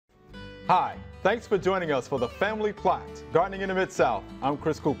Hi, thanks for joining us for the Family Plot, Gardening in the Mid-South. I'm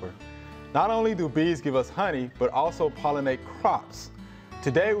Chris Cooper. Not only do bees give us honey, but also pollinate crops.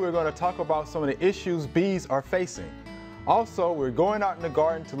 Today we're going to talk about some of the issues bees are facing. Also, we're going out in the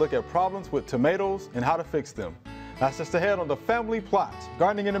garden to look at problems with tomatoes and how to fix them. That's just ahead on the Family Plot,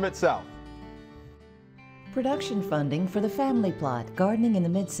 Gardening in the Mid-South. Production funding for the Family Plot, Gardening in the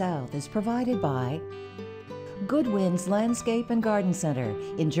Mid-South is provided by Goodwin's Landscape and Garden Center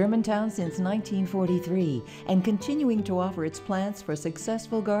in Germantown since 1943 and continuing to offer its plants for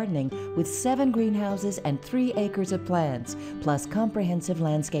successful gardening with 7 greenhouses and 3 acres of plants, plus comprehensive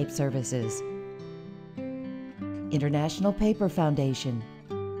landscape services. International Paper Foundation,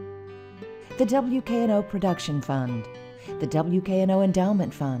 the WKNO Production Fund, the WKNO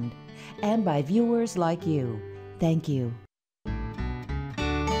Endowment Fund, and by viewers like you. Thank you.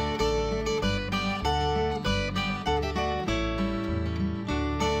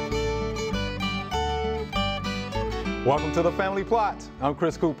 Welcome to the Family Plot. I'm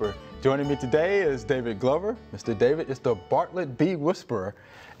Chris Cooper. Joining me today is David Glover. Mr. David is the Bartlett Bee Whisperer.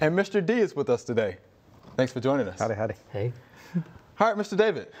 And Mr. D is with us today. Thanks for joining us. Howdy, howdy. Hey. All right, Mr.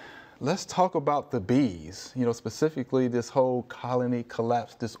 David, let's talk about the bees, specifically this whole colony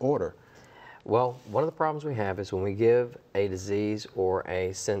collapse disorder. Well, one of the problems we have is when we give a disease or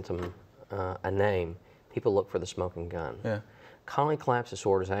a symptom a name, people look for the smoking gun. Yeah. Colony collapse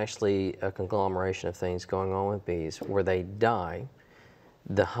disorder is actually a conglomeration of things going on with bees where they die.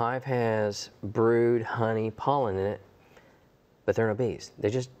 The hive has brood, honey, pollen in it, but there are no bees. They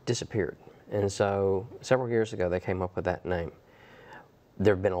just disappeared. And so several years ago, they came up with that name.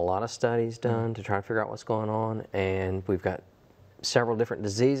 There have been a lot of studies done to try to figure out what's going on, and we've got several different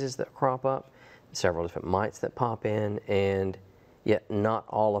diseases that crop up, several different mites that pop in, and yet not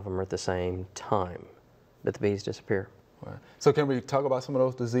all of them are at the same time, but the bees disappear. Right. So can we talk about some of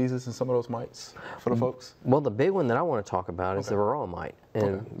those diseases and some of those mites for the folks? Well, the big one that I want to talk about is the Varroa mite.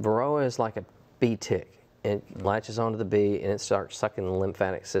 And Varroa is like a bee tick. It latches onto the bee and it starts sucking the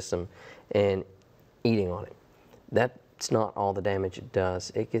lymphatic system and eating on it. That's not all the damage it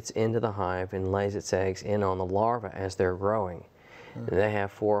does. It gets into the hive and lays its eggs in on the larvae as they're growing. And they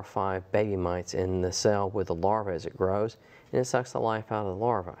have 4 or 5 baby mites in the cell with the larva as it grows, and it sucks the life out of the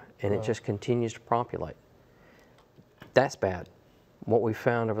larva, and it just continues to populate. That's bad. What we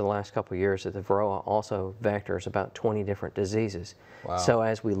found over the last couple of years is that the Varroa also vectors about 20 different diseases. Wow. So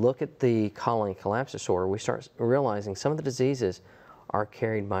as we look at the colony collapse disorder, we start realizing some of the diseases are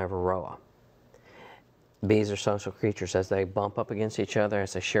carried by Varroa. Bees are social creatures. As they bump up against each other,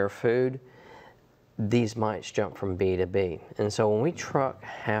 as they share food, these mites jump from bee to bee. And so when we truck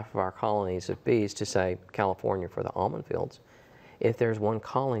half of our colonies of bees to, say, California for the almond fields, if there's one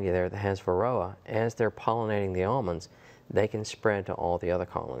colony there that has Varroa, as they're pollinating the almonds, they can spread to all the other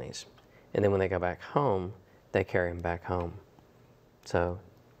colonies. And then when they go back home, they carry them back home. So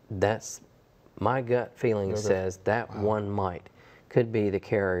that's, my gut feeling says that one mite could be the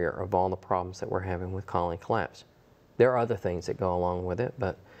carrier of all the problems that we're having with colony collapse. There are other things that go along with it,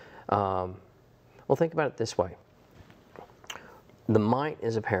 but well, think about it this way. The mite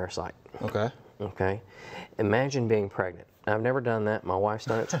is a parasite. Okay. Okay. Imagine being pregnant. I've never done that. My wife's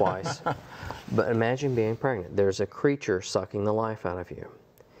done it twice. But imagine being pregnant. There's a creature sucking the life out of you.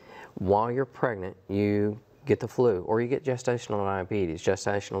 While you're pregnant, you get the flu, or you get gestational diabetes.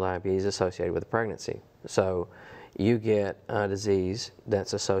 Gestational diabetes is associated with a pregnancy. So you get a disease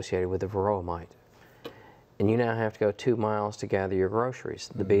that's associated with the Varroa mite. And you now have to go 2 miles to gather your groceries.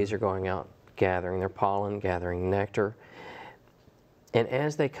 The bees are going out gathering their pollen, gathering nectar. And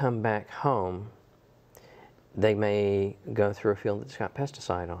as they come back home, they may go through a field that's got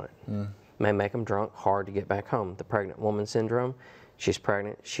pesticide on it. May make them drunk, hard to get back home. The pregnant woman syndrome, she's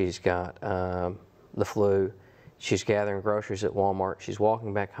pregnant, she's got the flu, she's gathering groceries at Walmart, she's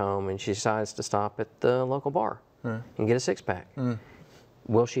walking back home, and she decides to stop at the local bar and get a 6-pack.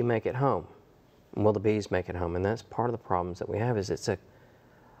 Will she make it home? Will the bees make it home? And that's part of the problems that we have, is it's a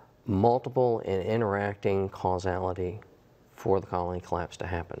multiple and interacting causality for the colony collapse to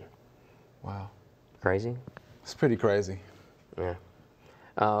happen. Wow. Crazy? It's pretty crazy.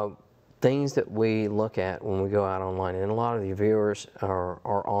 Yeah. Things that we look at when we go out online, and a lot of the viewers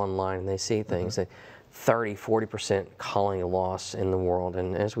are online and they see things that 30–40% colony loss in the world.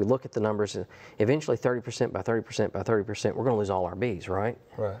 And as we look at the numbers, eventually 30% by 30% by 30%, we're going to lose all our bees, right?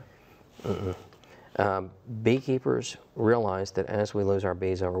 Right. Beekeepers realize that as we lose our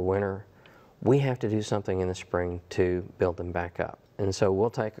bees over winter, we have to do something in the spring to build them back up. And so we'll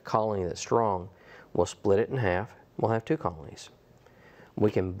take a colony that's strong, we'll split it in half, we'll have 2 colonies.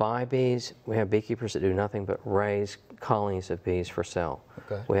 We can buy bees. We have beekeepers that do nothing but raise colonies of bees for sale.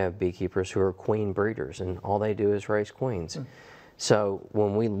 Okay. We have beekeepers who are queen breeders, and all they do is raise queens. So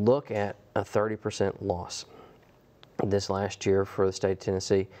when we look at a 30% loss, this last year for the state of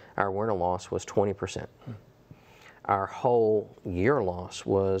Tennessee, our winter loss was 20%. Our whole year loss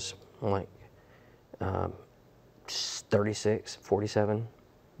was like 36, 47,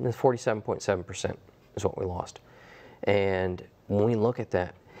 47.7% is what we lost. And when we look at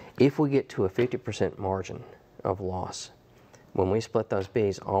that, if we get to a 50% margin of loss, when we split those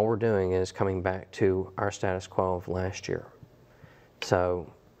bees, all we're doing is coming back to our status quo of last year.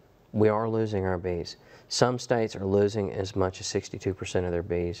 So we are losing our bees. Some states are losing as much as 62% of their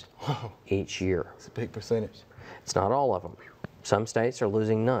bees each year. It's a big percentage. It's not all of them. Some states are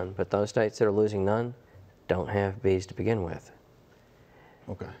losing none, but those states that are losing none don't have bees to begin with.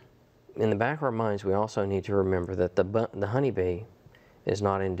 Okay. In the back of our minds, we also need to remember that the honeybee is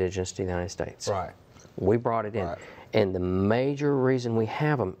not indigenous to the United States. Right. We brought it in. Right. And the major reason we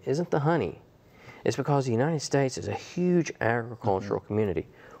have them isn't the honey. It's because the United States is a huge agricultural community.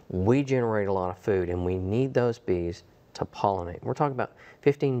 We generate a lot of food, and we need those bees to pollinate. We're talking about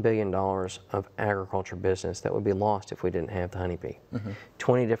 $15 billion of agriculture business that would be lost if we didn't have the honeybee.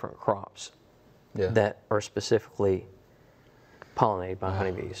 20 different crops that are specifically pollinated by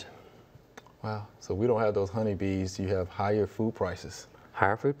honeybees. Wow. So we don't have those honeybees. You have higher food prices.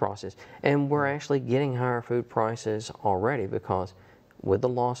 Higher food prices. And we're actually getting higher food prices already because with the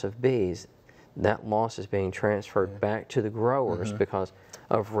loss of bees, that loss is being transferred back to the growers because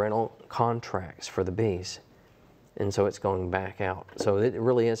of rental contracts for the bees. And so it's going back out. So it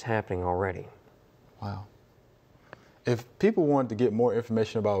really is happening already. Wow. If people want to get more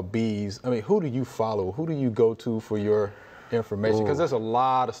information about bees, I mean, who do you follow? Who do you go to for your information? Because there's a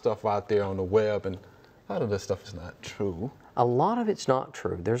lot of stuff out there on the web, and a lot of this stuff is not true. A lot of it's not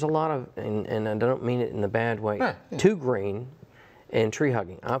true. There's a lot of, and I don't mean it in a bad way, too green and tree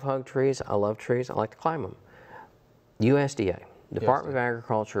hugging. I've hugged trees. I love trees. I like to climb them. USDA, Department of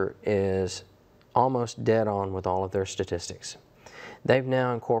Agriculture, is almost dead on with all of their statistics. They've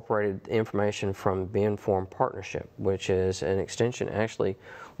now incorporated information from Bee Informed Partnership, which is an extension. Actually,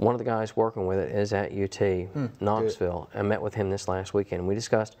 one of the guys working with it is at UT Knoxville. I met with him this last weekend. We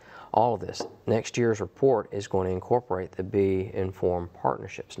discussed all of this. Next year's report is going to incorporate the Bee Informed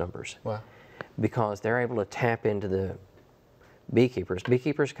Partnerships numbers. Wow. Because they're able to tap into the beekeepers.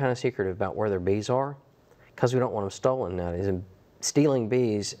 Beekeepers are kind of secretive about where their bees are because we don't want them stolen nowadays. And stealing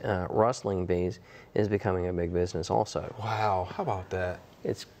bees, rustling bees, is becoming a big business also. Wow, how about that?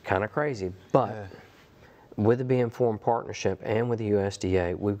 It's kind of crazy, but with the Bee Informed Partnership and with the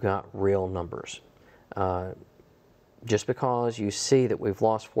USDA, we've got real numbers. Just because you see that we've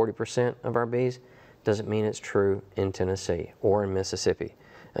lost 40% of our bees doesn't mean it's true in Tennessee or in Mississippi.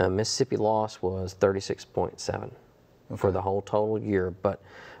 Mississippi loss was 36.7 for the whole total year, but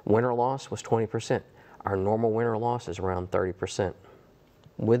winter loss was 20%. Our normal winter loss is around 30%.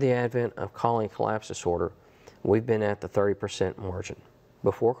 With the advent of colony collapse disorder, we've been at the 30% margin.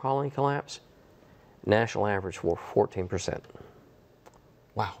 Before colony collapse, national average were 14%.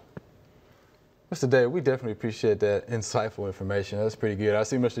 Wow. Mr. Day, we definitely appreciate that insightful information. That's pretty good. I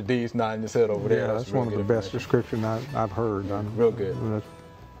see Mr. D's nodding his head over there. Yeah, that's one of the best descriptions I've heard. Real good.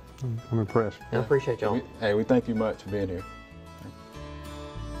 I'm impressed. I appreciate y'all. Hey, we thank you much for being here.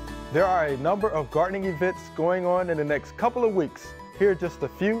 There are a number of gardening events going on in the next couple of weeks. Here are just a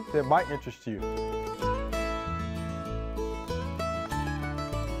few that might interest you.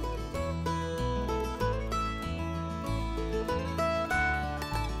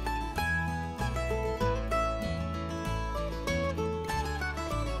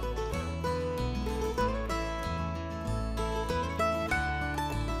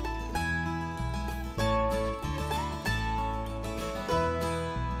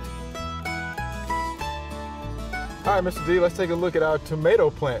 All right, Mr. D, let's take a look at our tomato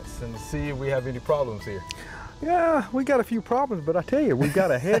plants and see if we have any problems here. Yeah, we got a few problems, but I tell you, we've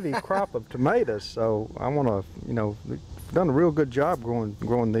got a heavy crop of tomatoes. So I want to, you know, we've done a real good job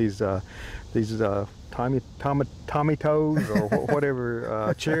growing these tomatoes or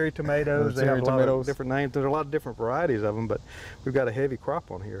whatever, cherry tomatoes. They have a lot of different names. There's a lot of different varieties of them, but we've got a heavy crop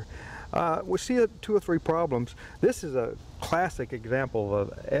on here. We see 2 or 3 problems. This is a classic example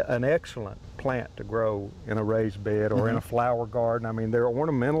of an excellent plant to grow in a raised bed or in a flower garden. I mean, they're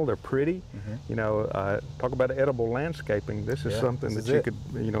ornamental, they're pretty. You know, talk about edible landscaping. This is something that you could,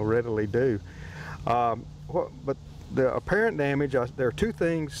 you know, readily do. But the apparent damage, there are 2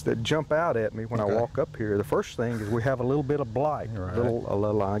 things that jump out at me when I walk up here. The first thing is we have a little bit of blight, a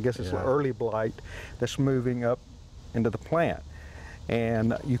little, I guess it's early blight that's moving up into the plant.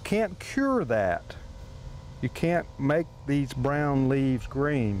 And you can't cure that You can't make these brown leaves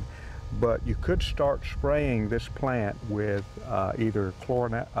green, but you could start spraying this plant with either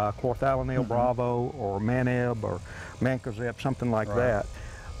chlorothalonil Bravo or Maneb or Mancozeb, something like that,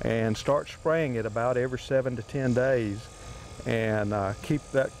 and start spraying it about every 7 to 10 days and keep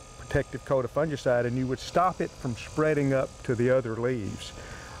that protective coat of fungicide, and you would stop it from spreading up to the other leaves.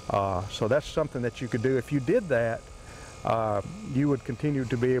 So that's something that you could do. If you did that, you would continue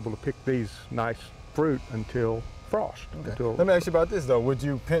to be able to pick these nice fruit until frost. Okay. Let me ask you about this though. Would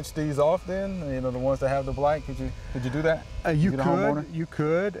you pinch these off then? You know, the ones that have the blight. Could you do that? You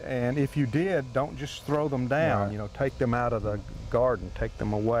could, and if you did, don't just throw them down. Right. You know, take them out of the garden, take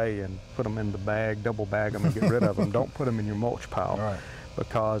them away, and put them in the bag, double bag them, and get rid of them. Don't put them in your mulch pile,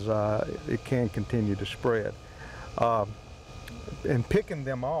 because it can continue to spread. And picking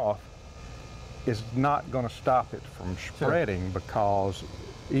them off is not going to stop it from spreading, because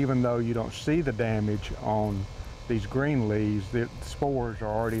even though you don't see the damage on these green leaves, the spores are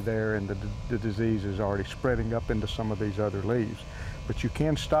already there, and the disease is already spreading up into some of these other leaves. But you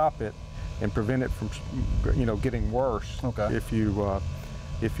can stop it and prevent it from, you know, getting worse if you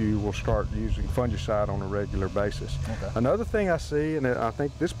will start using fungicide on a regular basis. Another thing I see, and I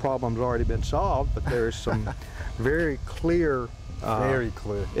think this problem's already been solved, but there is some very clear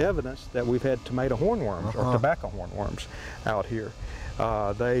evidence that we've had tomato hornworms or tobacco hornworms out here.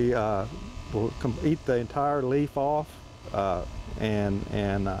 They will eat the entire leaf off,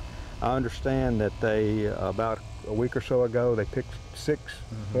 and I understand that they, about a week or so ago, they picked 6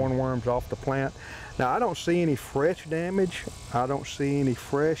 hornworms off the plant. Now, I don't see any fresh damage. I don't see any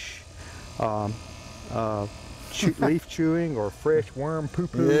fresh leaf chewing or fresh worm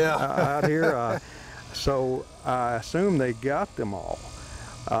poo-poo out here. So I assume they got them all.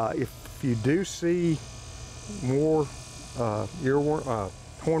 If you do see more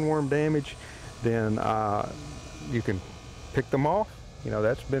hornworm damage, then you can pick them off. You know,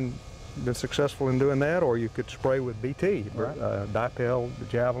 that's been successful in doing that, or you could spray with BT, Dipel, the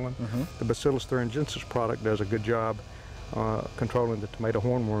Javelin. The Bacillus thuringiensis product does a good job controlling the tomato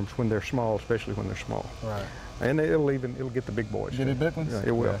hornworms when they're small, especially when they're small. And it'll get the big boys. Get the big ones? Yeah,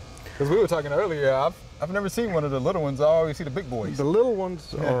 it will. Because we were talking earlier, I've never seen one of the little ones. I always see the big boys. The little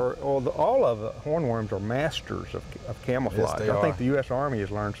ones are, all of the hornworms are masters of camouflage. Yes, I think the U.S. Army has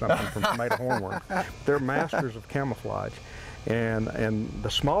learned something from tomato hornworms. They're masters of camouflage. And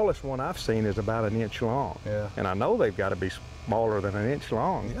the smallest one I've seen is about 1 inch long. And I know they've got to be smaller than 1 inch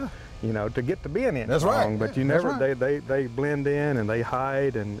long. You know, to get to be 1 inch long. But you never, they blend in and they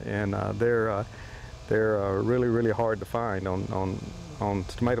hide, and they're really, really hard to find on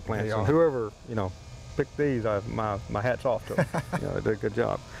tomato plants. And whoever, you know, picked these, my hat's off to them. You know, they did a good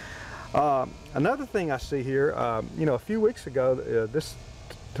job. Another thing I see here, you know, a few weeks ago, this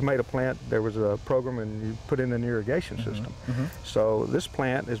tomato plant, there was a program and you put in an irrigation system. So this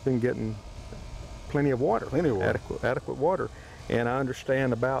plant has been getting plenty of water, adequate water. And I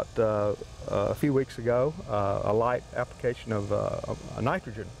understand about a few weeks ago, a light application of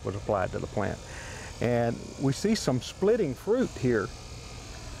nitrogen was applied to the plant. And we see some splitting fruit here.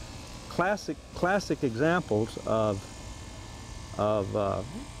 Classic examples of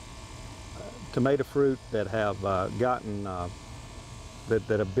tomato fruit that have gotten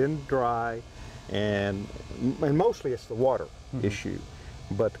that have been dry, and mostly it's the water issue,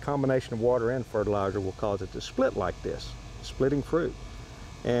 but the combination of water and fertilizer will cause it to split like this, splitting fruit.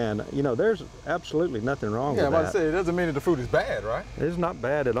 And you know, there's absolutely nothing wrong with that. Yeah, I was about to say, it doesn't mean that the fruit is bad, right? It's not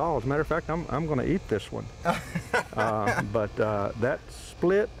bad at all. As a matter of fact, I'm going to eat this one. But that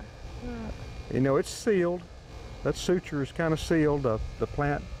split, you know, it's sealed. That suture is kind of sealed. The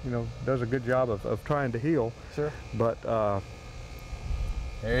plant, you know, does a good job of trying to heal. But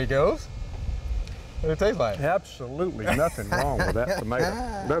there he goes. What does it taste like? Absolutely nothing wrong with that tomato.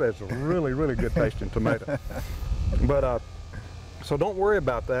 That is a really, really good tasting tomato. But so don't worry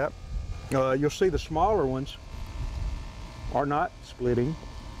about that. You'll see the smaller ones are not splitting.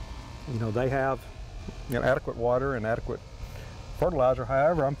 You know, they have, you know, adequate water and adequate fertilizer.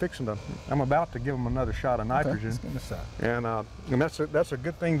 However, I'm about to give them another shot of nitrogen. Let's give them a shot. And that's a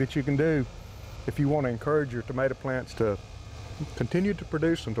good thing that you can do if you want to encourage your tomato plants to continue to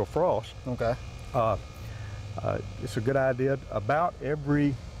produce until frost. It's a good idea. About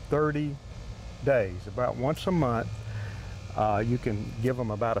every 30 days, about once a month, you can give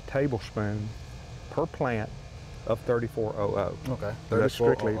them about a tablespoon per plant of 3400. That's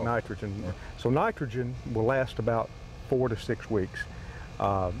strictly nitrogen. So nitrogen will last about 4 to 6 weeks.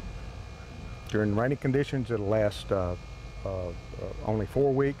 During rainy conditions, it'll last only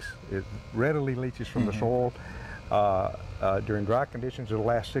 4 weeks. It readily leaches from the soil. During dry conditions, it'll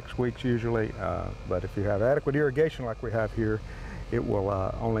last 6 weeks usually, but if you have adequate irrigation like we have here, it will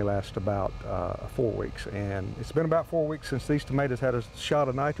only last about 4 weeks. And it's been about 4 weeks since these tomatoes had a shot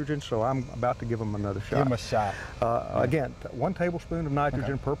of nitrogen, so I'm about to give them another shot. Give them a shot. Again, 1 tablespoon of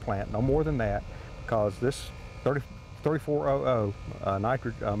nitrogen per plant, no more than that, because this 3400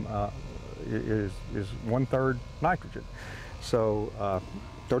 nitrogen is 1/3 nitrogen. So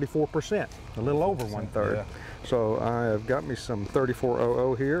 34%, a little over 1/3. Yeah. So I've got me some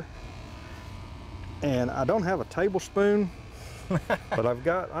 3400 here, and I don't have a tablespoon, but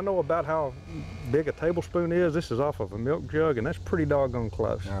I know about how big a tablespoon is. This is off of a milk jug, and that's pretty doggone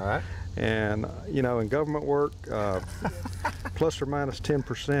close. All right. And you know, in government work, plus or minus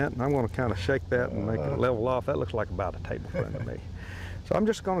 10%, and I'm going to kind of shake that and make it level off. That looks like about a tablespoon to me. So I'm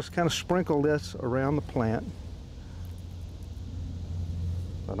just going to kind of sprinkle this around the plant.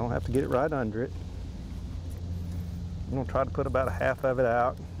 I don't have to get it right under it. I'm going to try to put about a half of it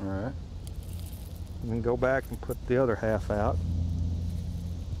out. All right. And then go back and put the other half out.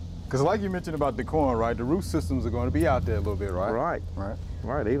 Because like you mentioned about the corn, right, the root systems are going to be out there a little bit, right? Right. Right.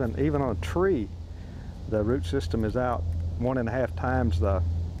 Right. Even on a tree, the root system is out 1.5 times the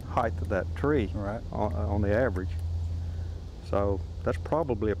height of that tree, right, on the average. So that's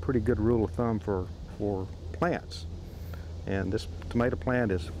probably a pretty good rule of thumb for plants. And this tomato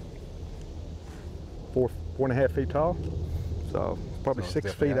plant is 4.5 feet tall, so probably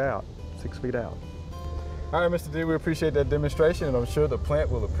 6 feet out. 6 feet out. All right, Mr. D, we appreciate that demonstration, and I'm sure the plant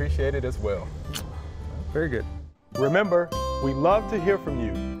will appreciate it as well. Very good. Remember, we love to hear from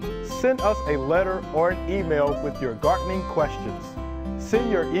you. Send us a letter or an email with your gardening questions. Send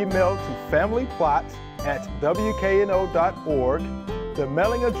your email to familyplot@wkno.org. The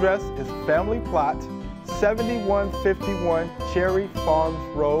mailing address is Family Plot, 7151 Cherry Farms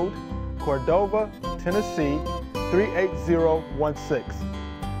Road, Cordova, Tennessee, 38016.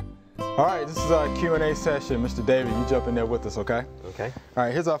 All right, this is our Q&A session. Mr. David, you jump in there with us, okay? Okay. All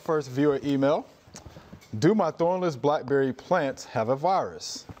right, here's our first viewer email. Do my thornless blackberry plants have a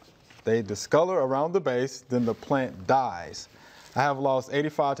virus? They discolor around the base, then the plant dies. I have lost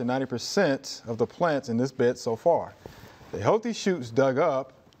 85 to 90% of the plants in this bed so far. The healthy shoots dug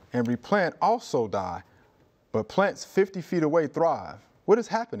up and replant also die, but plants 50 feet away thrive. What is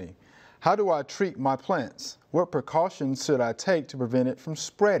happening? How do I treat my plants? What precautions should I take to prevent it from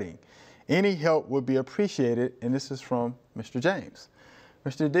spreading? Any help would be appreciated, and this is from Mr. James.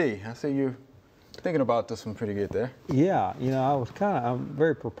 Mr. D, I see you thinking about this one pretty good there. Yeah, you know, I'm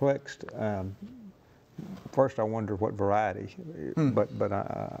very perplexed. First, I wonder what variety, but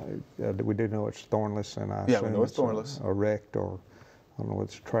we do know it's thornless, and I assume we know it's thornless, erect, or I don't know whether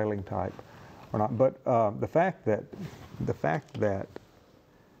it's trailing type or not. But the fact that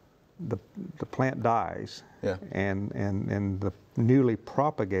the plant dies, and the newly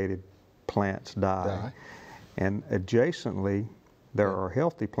propagated plants die. And adjacently there are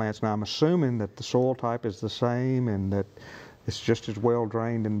healthy plants. Now I'm assuming that the soil type is the same and that it's just as well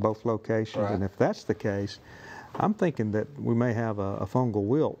drained in both locations. Right. And if that's the case, I'm thinking that we may have a fungal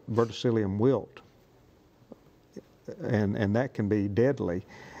wilt, verticillium wilt, and that can be deadly.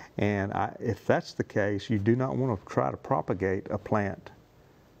 And if that's the case, you do not want to try to propagate a plant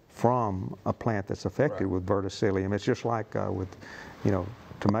from a plant that's affected with verticillium. It's just like with, you know,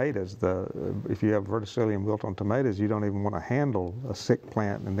 tomatoes. If you have verticillium wilt on tomatoes, you don't even want to handle a sick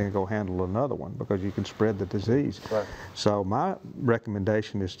plant and then go handle another one, because you can spread the disease. Right. So my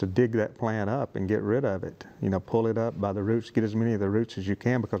recommendation is to dig that plant up and get rid of it. You know, pull it up by the roots, get as many of the roots as you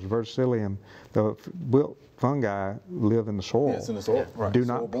can, because verticillium, the wilt fungi live in the soil. Yeah, it's in the soil. Right. Do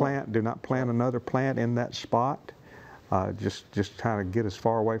not plant another plant in that spot. Just try to get as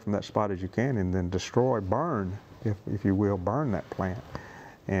far away from that spot as you can, and then burn, if you will, burn that plant.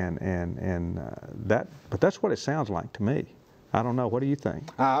 But that's what it sounds like to me. I don't know. What do you think?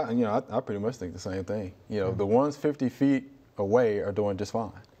 I pretty much think the same thing. You know, the ones 50 feet away are doing just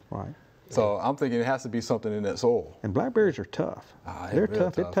fine. Right. So I'm thinking it has to be something in that soil. And blackberries are tough. They're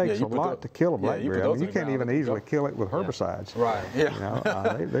tough. It takes a lot to kill a blackberry. You can't even easily kill it with herbicides. Right. Yeah. You know,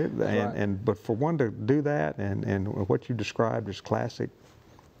 but for one to do that, and what you described as classic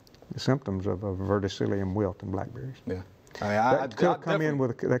symptoms of verticillium wilt in blackberries. Yeah. That could have come in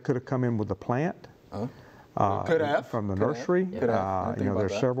with the plant. Could have from the nursery. You know,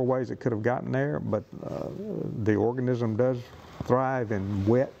 there's several ways it could have gotten there, but the organism does thrive in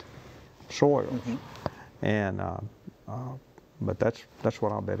wet soils, and but that's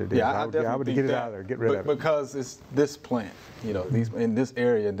what I'll bet it is. Yeah, I would get it out of there, get rid of it. Because it's this plant, you know, these in this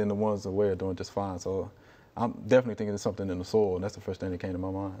area, then the ones away are doing just fine. So I'm definitely thinking there's something in the soil, and that's the first thing that came to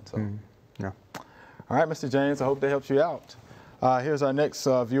my mind. So yeah. All right, Mr. James, I hope that helps you out. Here's our next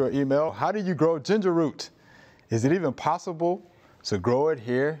viewer email. How do you grow ginger root? Is it even possible to grow it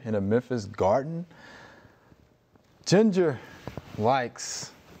here in a Memphis garden? Ginger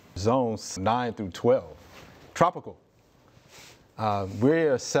likes zones 9 through 12, tropical.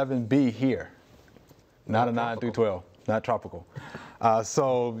 We're a 7B here, not a 9 through 12, not tropical.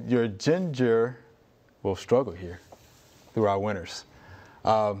 So your ginger will struggle here through our winters.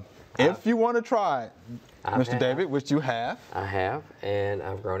 If you want to try it, Mr. David, which you have. I have, and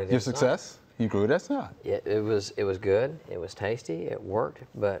I've grown it inside. Your success? You grew it outside. Yeah, it was good. It was tasty. It worked,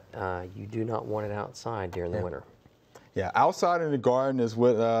 but you do not want it outside during the winter. Yeah, outside in the garden is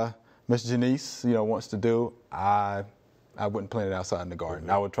what Miss Janice, wants to do. I wouldn't plant it outside in the garden.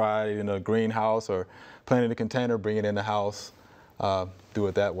 I would try it in a greenhouse or plant it in a container, bring it in the house, do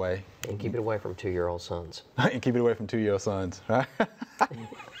it that way. And keep it away from 2-year-old sons. And keep it away from 2-year-old sons, right?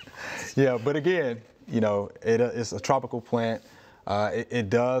 Yeah, but again, it's a tropical plant. It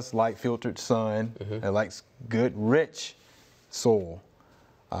does like filtered sun. It likes good, rich soil.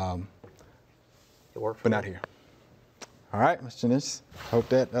 It worked, but not here. All right, Ms. Janice, hope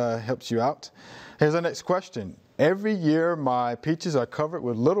that helps you out. Here's our next question. Every year, my peaches are covered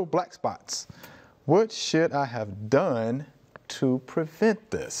with little black spots. What should I have done to prevent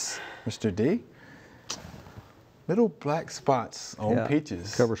this? Mr. D? Little black spots on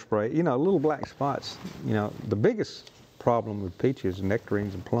peaches. Cover spray. Little black spots, the biggest problem with peaches,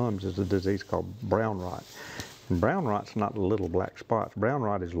 nectarines, and plums is a disease called brown rot. And brown rot's not little black spots. Brown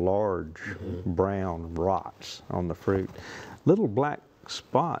rot is large brown rots on the fruit. Little black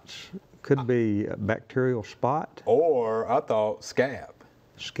spots could be a bacterial spot. Or I thought scab.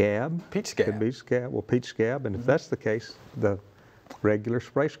 Scab. Peach scab. Could be scab. Well, peach scab. And if that's the case, the regular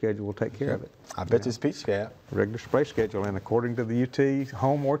spray schedule will take care of it. I bet it's peach scab. Regular spray schedule, and according to the UT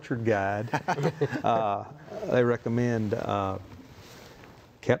Home Orchard Guide, they recommend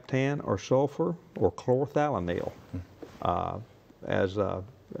Captan or sulfur or chlorothalonil as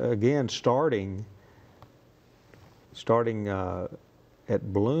again starting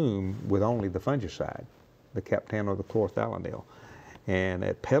at bloom with only the fungicide, the Captan or the chlorothalonil. And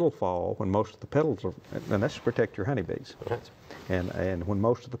at petal fall, when most of the petals are, and that's to protect your honeybees. And when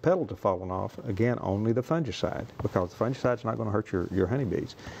most of the petals have fallen off, again, only the fungicide, because the fungicide's not going to hurt your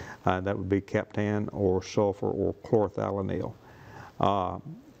honeybees. That would be Captan or sulfur or chlorothalonil.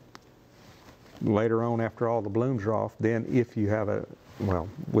 Later on, after all the blooms are off, then if you have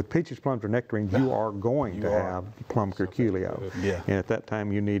with peaches, plums, or nectarines, you are going to have plum curculio. Yeah. And at that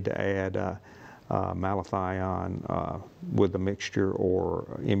time, you need to add malathion with a mixture or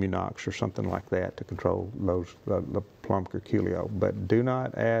Immunox or something like that to control the plum curculio. But do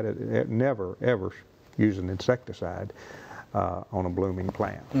not add it, never, ever use an insecticide on a blooming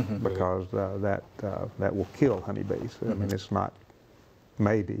plant because that will kill honeybees. I mean, it's not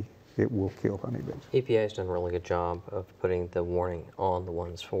maybe, it will kill honeybees. EPA has done a really good job of putting the warning on the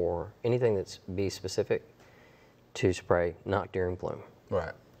ones for anything that's bee specific to spray not during bloom.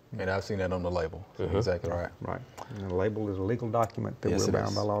 Right. And I've seen that on the label. Exactly right. Right. And the label is a legal document that we're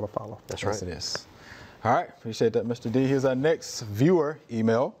bound by law to follow. That's right. Yes, it is. All right. Appreciate that, Mr. D. Here's our next viewer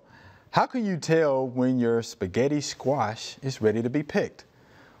email. How can you tell when your spaghetti squash is ready to be picked?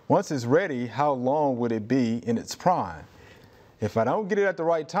 Once it's ready, how long would it be in its prime? If I don't get it at the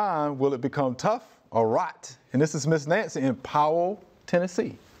right time, will it become tough or rot? And this is Miss Nancy in Powell,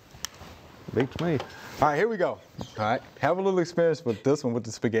 Tennessee. Beats me. All right, here we go. All right, have a little experience with this one with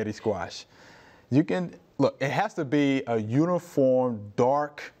the spaghetti squash. You can, look, it has to be a uniform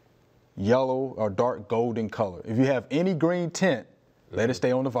dark yellow or dark golden color. If you have any green tint, let it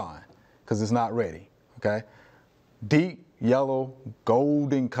stay on the vine because it's not ready, okay? Deep yellow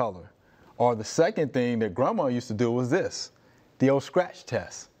golden color. Or the second thing that grandma used to do was this, the old scratch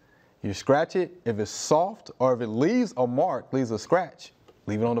test. You scratch it, if it's soft or if it leaves a mark, leaves a scratch,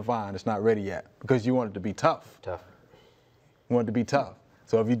 leave it on the vine, it's not ready yet because you want it to be tough. You want it to be tough.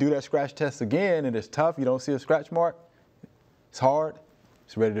 So if you do that scratch test again and it's tough, you don't see a scratch mark, it's hard,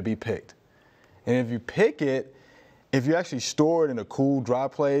 it's ready to be picked. And if you pick it, if you actually store it in a cool, dry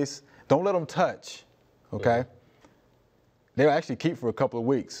place, don't let them touch, okay? They'll actually keep for a couple of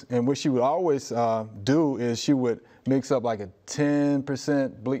weeks. And what she would always do is she would mix up like a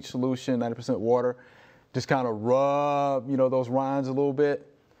 10% bleach solution, 90% water, just kind of rub, those rinds a little bit.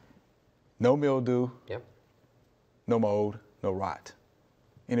 No mildew, no mold, no rot.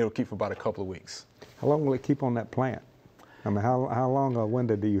 And it'll keep for about a couple of weeks. How long will it keep on that plant? I mean, how long a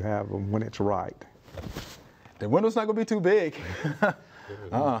window do you have when it's right? The window's not gonna be too big.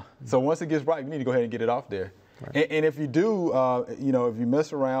 So once it gets ripe, you need to go ahead and get it off there. Right. And if you do, if you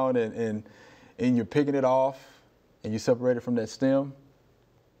mess around and and you're picking it off and you separate it from that stem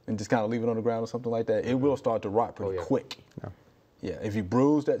and just kind of leave it on the ground or something like that, it will start to rot pretty quick. Yeah, if you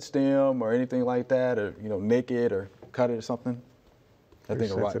bruise that stem or anything like that, or nick it or cut it or something, that thing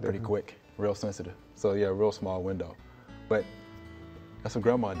will rot pretty quick, real sensitive. So yeah, real small window. But that's what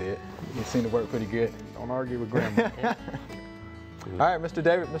Grandma did. It seemed to work pretty good. Don't argue with Grandma. All right, Mr.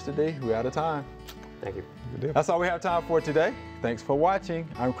 David, Mr. D, we're out of time. Thank you. That's all we have time for today. Thanks for watching.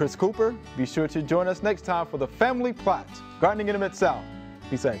 I'm Chris Cooper. Be sure to join us next time for the Family Plot, Gardening in the Mid-South.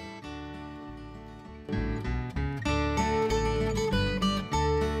 Be safe.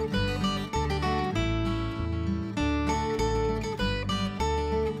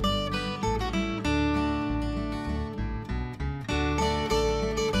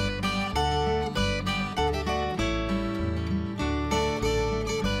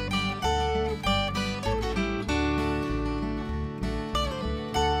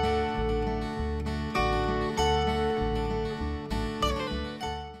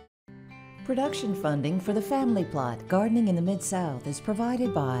 Production funding for the Family Plot, Gardening in the Mid-South is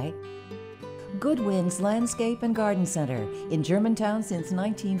provided by Good Winds Landscape and Garden Center in Germantown since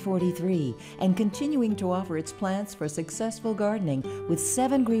 1943 and continuing to offer its plants for successful gardening with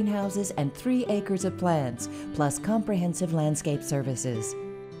 7 greenhouses and 3 acres of plants, plus comprehensive landscape services.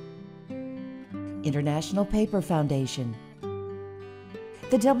 International Paper Foundation,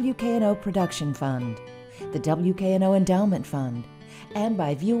 the WKNO Production Fund, the WKNO Endowment Fund, and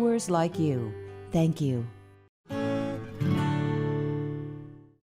by viewers like you. Thank you.